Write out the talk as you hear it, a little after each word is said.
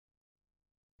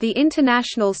The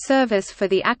International Service for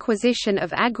the Acquisition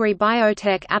of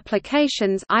Agri-Biotech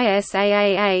Applications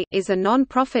 (ISAAA) is a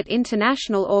non-profit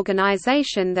international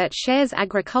organization that shares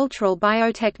agricultural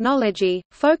biotechnology,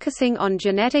 focusing on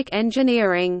genetic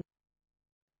engineering.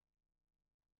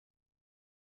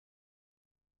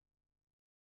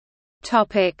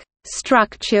 Topic: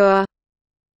 Structure.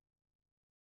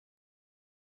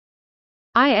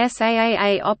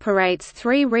 ISAAA operates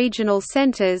 3 regional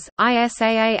centers,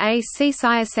 ISAAA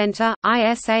CSIRCenter,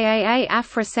 ISAAA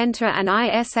AfriCenter and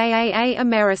ISAAA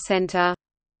AmeriCenter.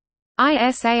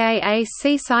 ISAAA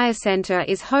CSIRCenter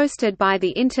is hosted by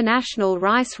the International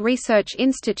Rice Research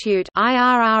Institute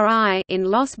in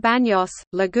Los Baños,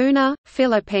 Laguna,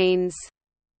 Philippines.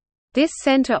 This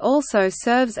center also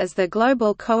serves as the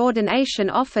Global Coordination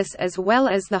Office as well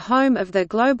as the home of the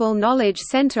Global Knowledge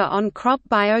Center on Crop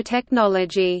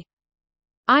Biotechnology.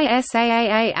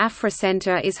 ISAAA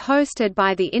AfriCenter is hosted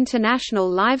by the International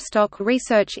Livestock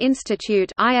Research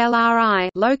Institute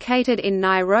located in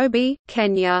Nairobi,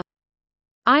 Kenya.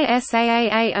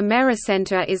 ISAAA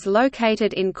AmeriCenter is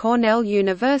located in Cornell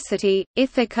University,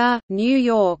 Ithaca, New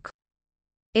York.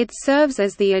 It serves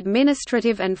as the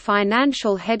administrative and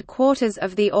financial headquarters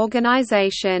of the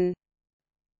organization.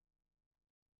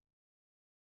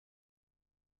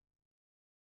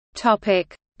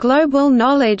 Global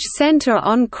Knowledge Center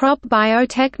on Crop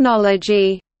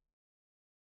Biotechnology.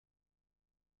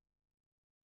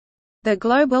 The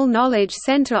Global Knowledge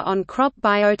Center on Crop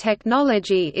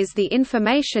Biotechnology is the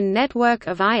information network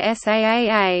of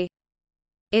ISAAA.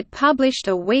 It published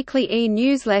a weekly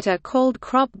e-newsletter called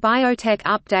Crop Biotech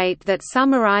Update that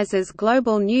summarizes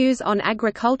global news on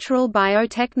agricultural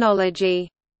biotechnology.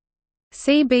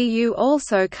 CBU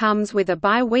also comes with a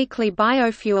bi-weekly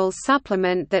biofuels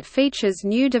supplement that features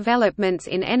new developments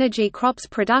in energy crops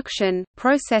production,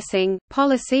 processing,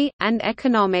 policy, and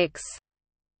economics.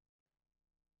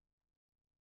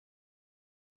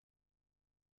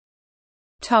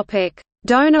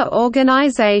 Donor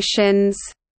organizations.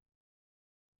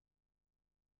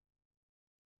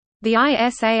 The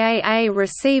ISAAA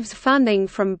receives funding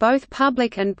from both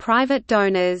public and private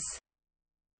donors.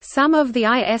 Some of the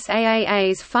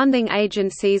ISAAA's funding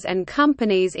agencies and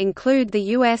companies include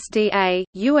the USDA,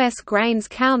 U.S. Grains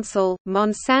Council,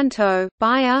 Monsanto,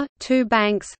 Bayer, 2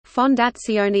 banks,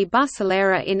 Fondazione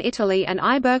Bussellera in Italy and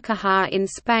Ibercaja in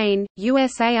Spain,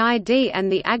 USAID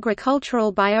and the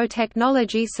Agricultural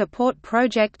Biotechnology Support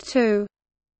Project 2.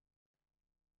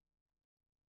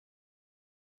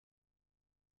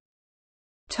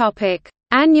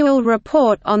 Annual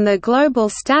report on the global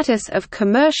status of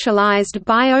commercialized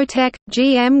biotech,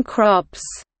 GM crops.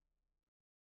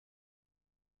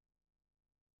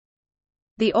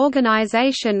 The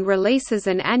organization releases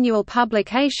an annual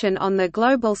publication on the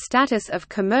global status of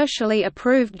commercially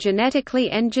approved genetically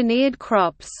engineered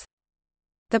crops.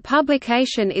 The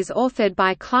publication is authored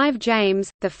by Clive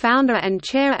James, the founder and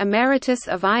chair emeritus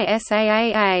of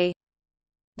ISAAA.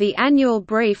 The annual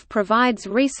brief provides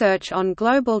research on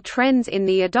global trends in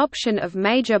the adoption of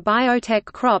major biotech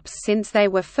crops since they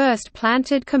were first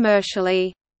planted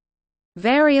commercially.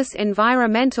 Various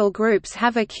environmental groups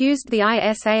have accused the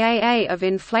ISAAA of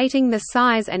inflating the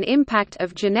size and impact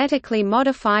of genetically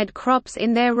modified crops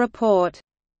in their report.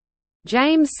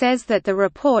 James says that the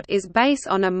report is based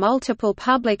on a multiple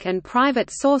public and private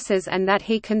sources and that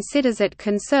he considers it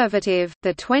conservative.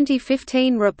 The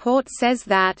 2015 report says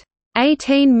that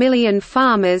 18 million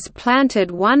farmers planted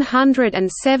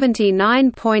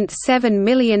 179.7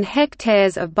 million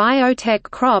hectares of biotech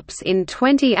crops in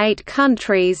 28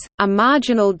 countries, a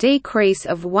marginal decrease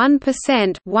of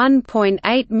 1%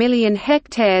 (1.8 million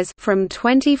hectares) from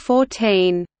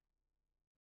 2014.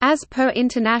 As per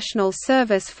International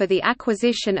Service for the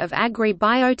Acquisition of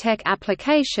Agri-Biotech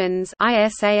Applications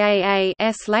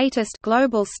 (ISAAA's) latest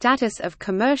Global Status of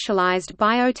Commercialized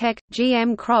Biotech,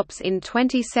 GM Crops in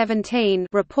 2017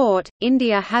 report,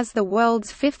 India has the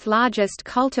world's 5th largest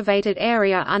cultivated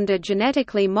area under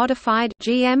genetically modified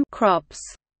GM crops.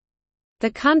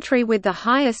 The country with the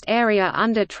highest area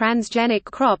under transgenic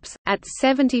crops, at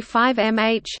 75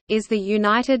 mh, is the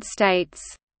United States.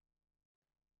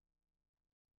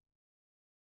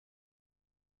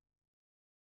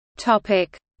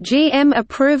 GM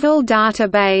approval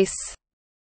database.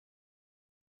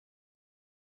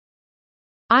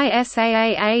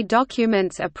 ISAAA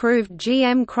documents approved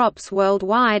GM crops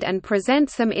worldwide and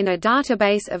presents them in a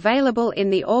database available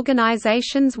in the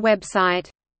organization's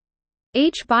website.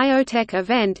 Each biotech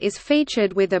event is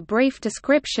featured with a brief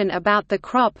description about the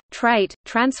crop, trait,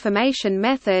 transformation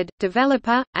method,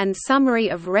 developer, and summary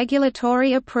of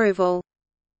regulatory approval.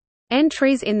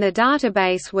 Entries in the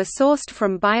database were sourced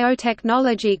from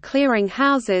biotechnology clearing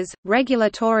houses,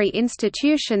 regulatory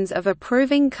institutions of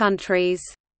approving countries.